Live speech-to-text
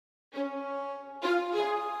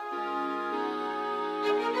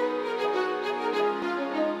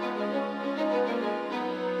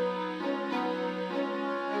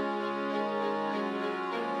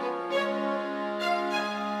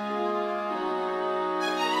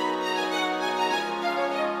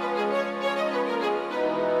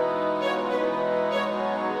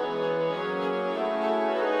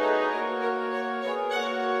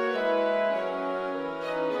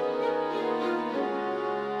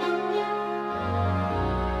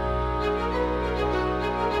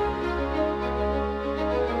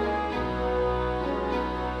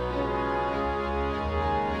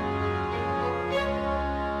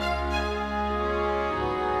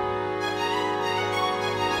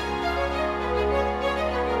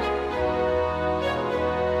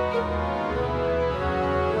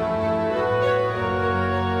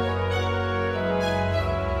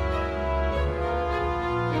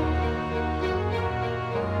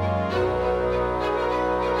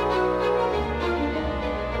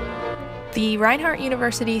The Reinhardt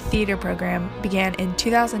University Theater program began in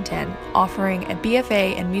 2010, offering a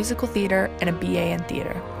BFA in musical theater and a BA in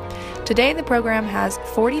theater. Today, the program has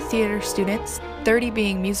 40 theater students, 30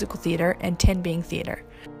 being musical theater and 10 being theater.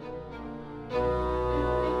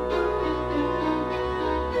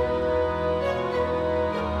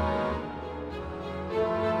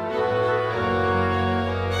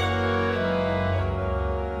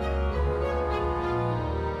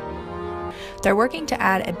 They're working to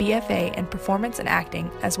add a BFA in performance and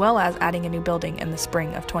acting, as well as adding a new building in the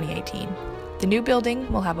spring of 2018. The new building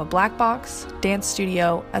will have a black box, dance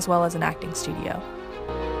studio, as well as an acting studio.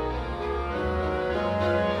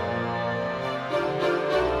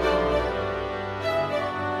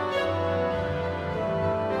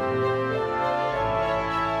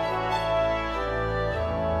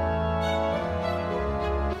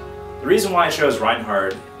 The reason why I chose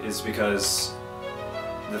Reinhardt is because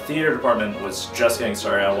the theater department was just getting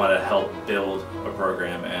started. I wanted to help build a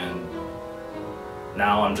program, and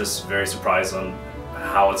now I'm just very surprised on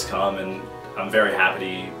how it's come, and I'm very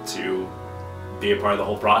happy to be a part of the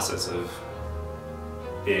whole process of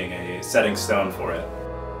being a setting stone for it.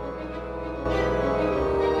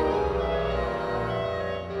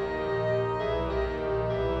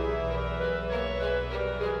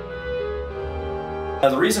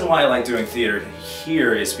 The reason why I like doing theater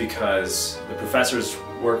here is because the professors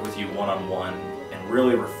work with you one-on-one and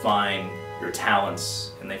really refine your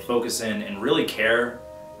talents, and they focus in and really care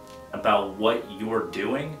about what you're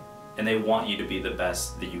doing, and they want you to be the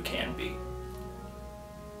best that you can be.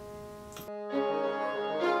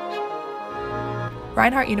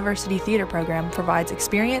 Reinhardt University Theater program provides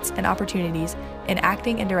experience and opportunities in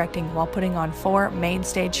acting and directing while putting on 4 main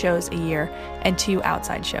stage shows a year and 2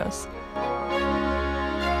 outside shows.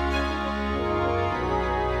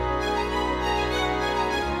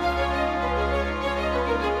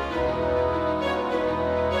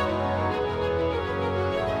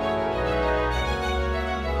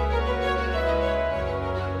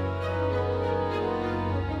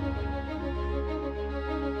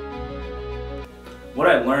 What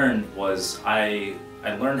I learned was I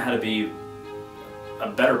learned how to be a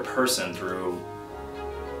better person through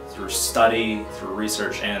study, through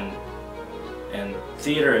research, and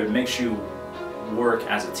theater. It makes you work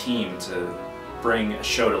as a team to bring a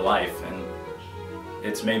show to life, and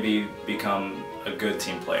it's made me become a good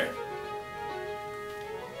team player.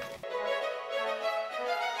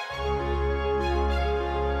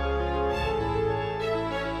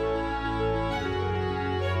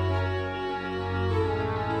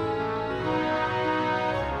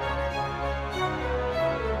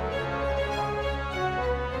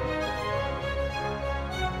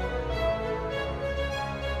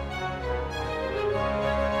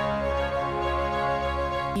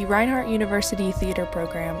 The Reinhardt University Theater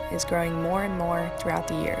program is growing more and more throughout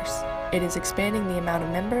the years. It is expanding the amount of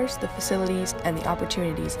members, the facilities, and the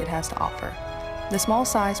opportunities it has to offer. The small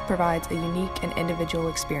size provides a unique and individual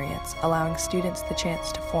experience, allowing students the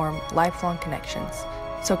chance to form lifelong connections.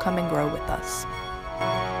 So come and grow with us.